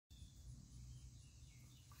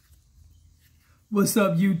What's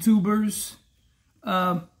up, YouTubers?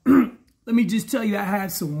 Let me just tell you, I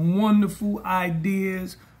had some wonderful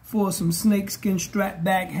ideas for some snakeskin strap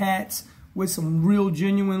back hats with some real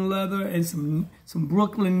genuine leather and some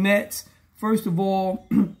Brooklyn Nets. First of all,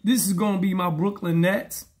 this is going to be my Brooklyn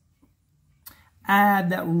Nets. I have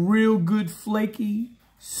that real good flaky,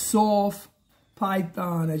 soft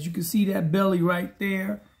python. As you can see, that belly right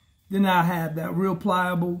there. Then I have that real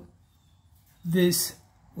pliable, this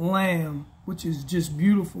lamb, which is just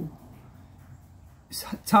beautiful. It's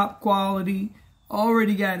top quality.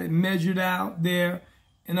 Already got it measured out there,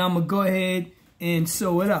 and I'm gonna go ahead and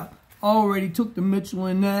sew it up. Already took the Mitchell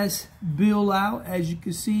 & Ness bill out. As you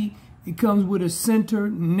can see, it comes with a center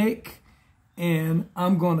nick, and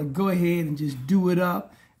I'm gonna go ahead and just do it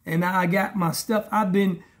up. And I got my stuff. I've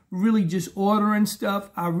been really just ordering stuff.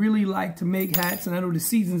 I really like to make hats, and I know the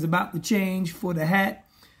season's about to change for the hat.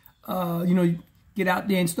 You know, get out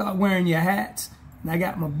there and start wearing your hats. And I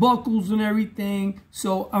got my buckles and everything.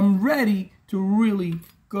 So I'm ready to really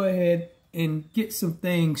go ahead and get some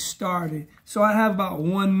things started. So I have about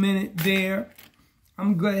 1 minute there.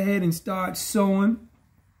 I'm going to go ahead and start sewing.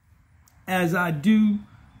 As I do,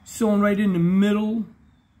 sewing right in the middle.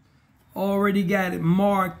 Already got it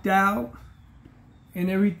marked out and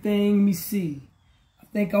everything. Let me see. I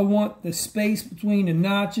think I want the space between the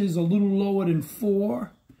notches a little lower than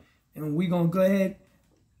 4. And we're going to go ahead.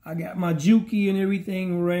 I got my juki and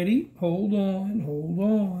everything ready. Hold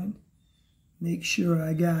on. Make sure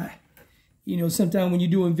I got, you know, sometimes when you're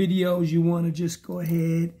doing videos, you want to just go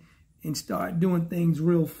ahead and start doing things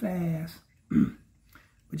real fast.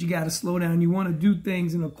 But you got to slow down. You want to do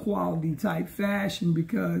things in a quality type fashion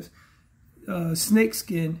because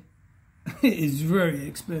snakeskin is very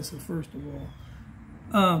expensive, first of all.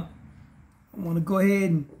 I want to go ahead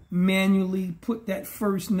and manually put that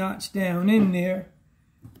first notch down in there,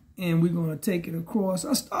 and we're going to take it across.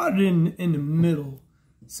 I started in the middle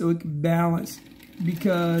so it can balance,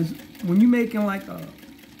 because when you're making like a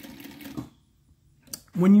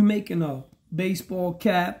baseball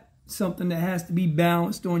cap, something that has to be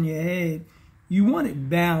balanced on your head, you want it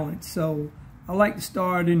balanced. So I like to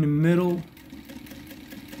start in the middle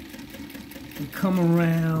and come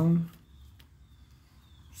around,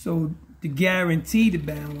 so to guarantee the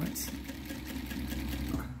balance.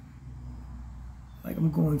 Like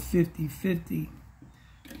I'm going 50-50.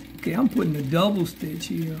 Okay, I'm putting a double stitch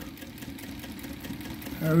here.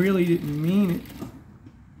 I really didn't mean it,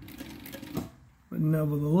 but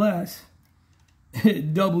nevertheless,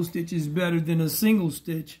 double stitch is better than a single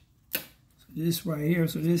stitch. So this right here,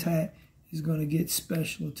 so this hat is going to get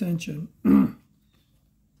special attention. We're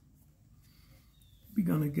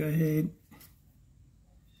going to go ahead and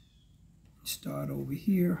start over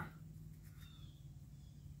here.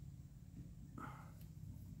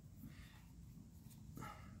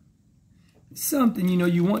 Something, you know,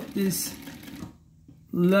 you want this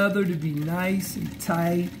leather to be nice and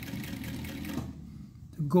tight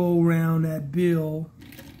to go around that bill.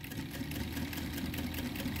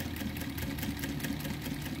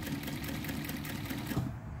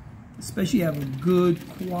 Especially have a good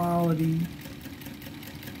quality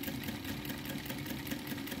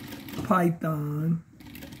python.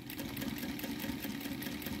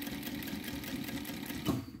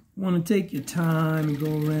 Want to take your time and go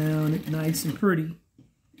around it nice and pretty.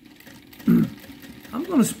 I'm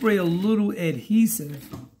going to spray a little adhesive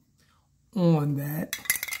on that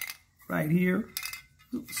right here.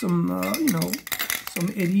 Some, you know, some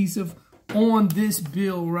adhesive on this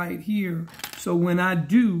bill right here. So when I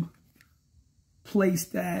do place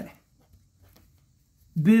that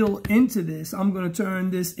bill into this, I'm going to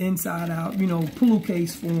turn this inside out, you know,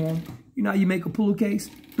 pillowcase form. You know how you make a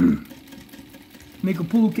pillowcase? Make a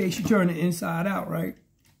pillowcase, you turn it inside out, right?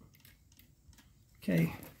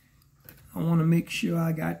 Okay. I want to make sure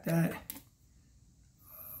I got that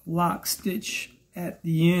lock stitch at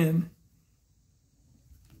the end.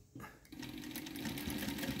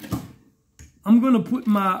 I'm going to put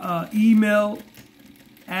my email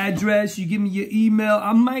address. You give me your email.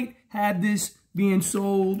 I might have this being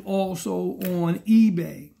sold also on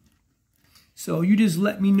eBay. So you just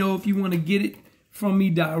let me know if you want to get it from me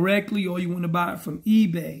directly or you want to buy it from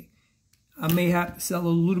eBay. I may have to sell a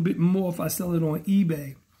little bit more if I sell it on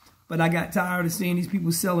eBay. But I got tired of seeing these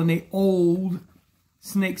people selling their old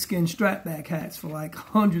snakeskin strapback hats for like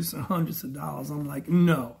hundreds and hundreds of dollars. I'm like,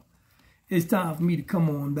 no. It's time for me to come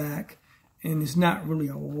on back. And it's not really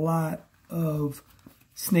a lot of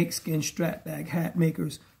snakeskin strapback hat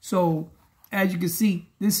makers. So as you can see,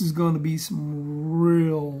 this is going to be some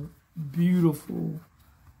real beautiful,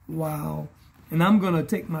 wow. And I'm going to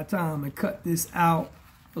take my time and cut this out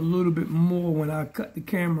a little bit more when I cut the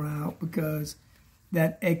camera out, because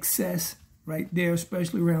that excess right there,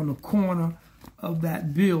 especially around the corner of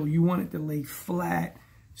that bill, you want it to lay flat.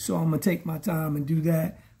 So I'm going to take my time and do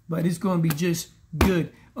that, but it's going to be just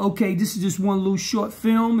good. Okay, this is just one little short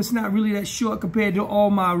film. It's not really that short compared to all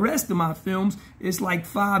my rest of my films. It's like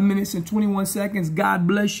 5 minutes and 21 seconds. God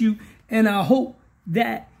bless you. And I hope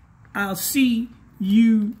that I'll see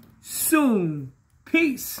you soon.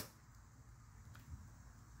 Peace.